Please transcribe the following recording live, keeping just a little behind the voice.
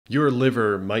Your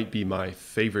liver might be my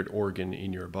favorite organ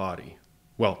in your body.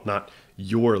 Well, not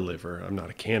your liver, I'm not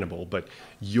a cannibal, but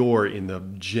your in the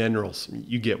general,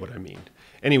 you get what I mean.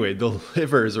 Anyway, the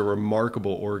liver is a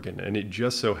remarkable organ, and it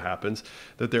just so happens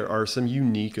that there are some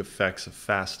unique effects of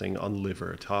fasting on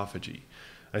liver autophagy.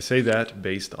 I say that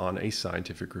based on a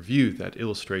scientific review that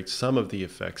illustrates some of the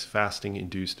effects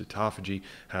fasting-induced autophagy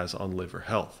has on liver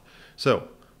health. So,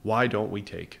 why don't we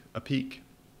take a peek?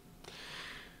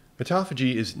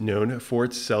 Autophagy is known for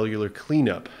its cellular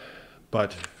cleanup,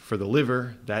 but for the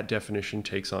liver, that definition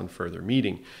takes on further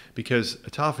meaning, because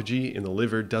autophagy in the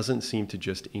liver doesn't seem to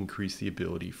just increase the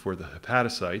ability for the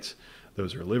hepatocytes,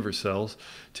 those are liver cells,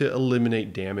 to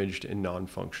eliminate damaged and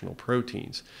non-functional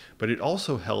proteins, but it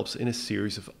also helps in a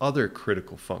series of other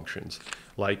critical functions,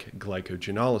 like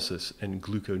glycogenolysis and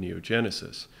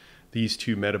gluconeogenesis. These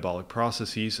two metabolic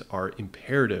processes are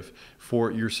imperative for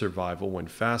your survival when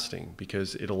fasting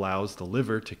because it allows the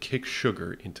liver to kick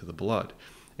sugar into the blood,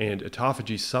 and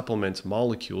autophagy supplements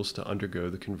molecules to undergo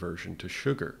the conversion to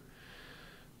sugar.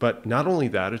 But not only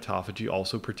that, autophagy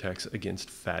also protects against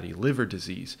fatty liver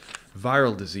disease,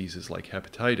 viral diseases like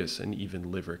hepatitis, and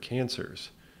even liver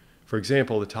cancers. For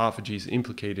example, autophagy is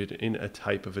implicated in a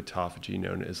type of autophagy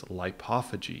known as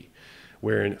lipophagy,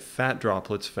 wherein fat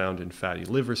droplets found in fatty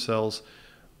liver cells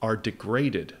are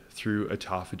degraded through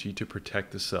autophagy to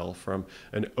protect the cell from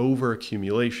an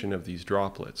overaccumulation of these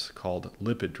droplets, called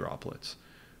lipid droplets.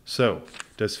 So,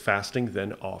 does fasting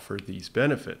then offer these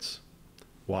benefits?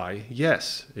 Why,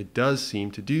 yes, it does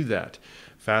seem to do that.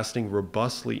 Fasting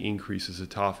robustly increases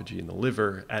autophagy in the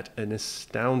liver at an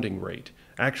astounding rate,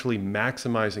 actually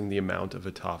maximizing the amount of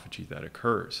autophagy that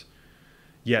occurs.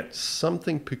 Yet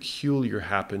something peculiar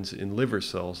happens in liver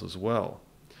cells as well.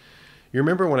 You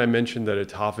remember when I mentioned that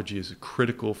autophagy is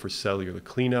critical for cellular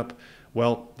cleanup?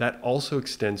 Well, that also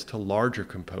extends to larger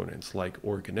components like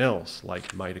organelles,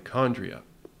 like mitochondria.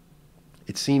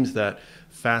 It seems that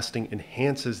fasting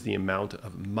enhances the amount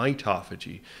of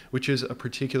mitophagy, which is a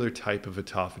particular type of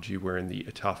autophagy wherein the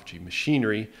autophagy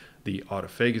machinery, the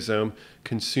autophagosome,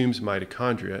 consumes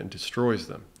mitochondria and destroys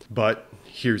them. But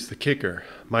here's the kicker.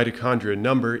 Mitochondria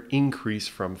number increase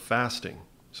from fasting.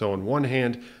 So on one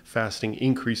hand, fasting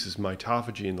increases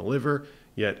mitophagy in the liver,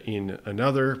 yet in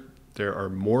another, there are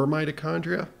more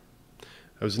mitochondria.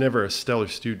 I was never a stellar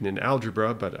student in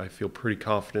algebra, but I feel pretty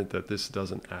confident that this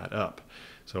doesn't add up.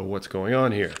 So what's going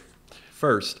on here?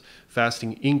 First,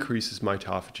 fasting increases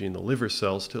mitophagy in the liver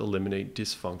cells to eliminate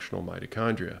dysfunctional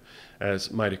mitochondria. As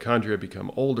mitochondria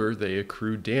become older, they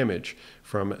accrue damage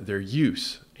from their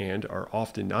use and are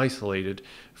often isolated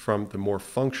from the more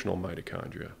functional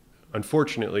mitochondria.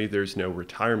 Unfortunately, there's no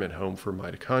retirement home for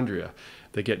mitochondria.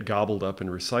 They get gobbled up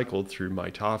and recycled through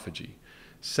mitophagy.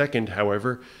 Second,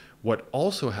 however, what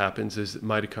also happens is that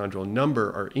mitochondrial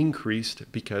number are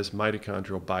increased because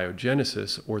mitochondrial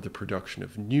biogenesis, or the production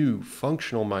of new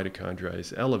functional mitochondria,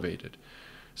 is elevated.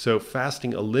 So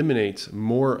fasting eliminates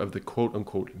more of the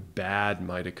quote-unquote bad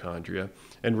mitochondria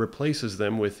and replaces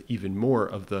them with even more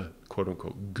of the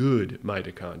quote-unquote good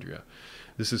mitochondria.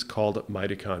 This is called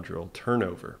mitochondrial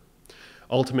turnover.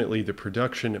 Ultimately, the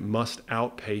production must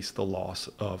outpace the loss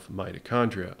of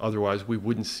mitochondria. Otherwise, we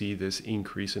wouldn't see this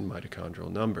increase in mitochondrial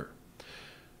number.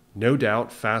 No doubt,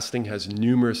 fasting has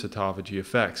numerous autophagy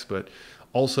effects, but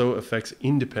also effects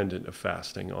independent of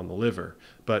fasting on the liver.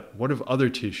 But what of other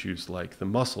tissues like the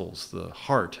muscles, the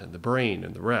heart, and the brain,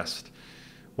 and the rest?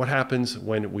 What happens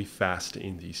when we fast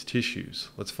in these tissues?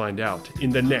 Let's find out in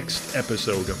the next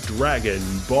episode of Dragon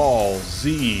Ball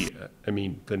Z.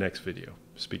 The next video.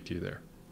 Speak to you there.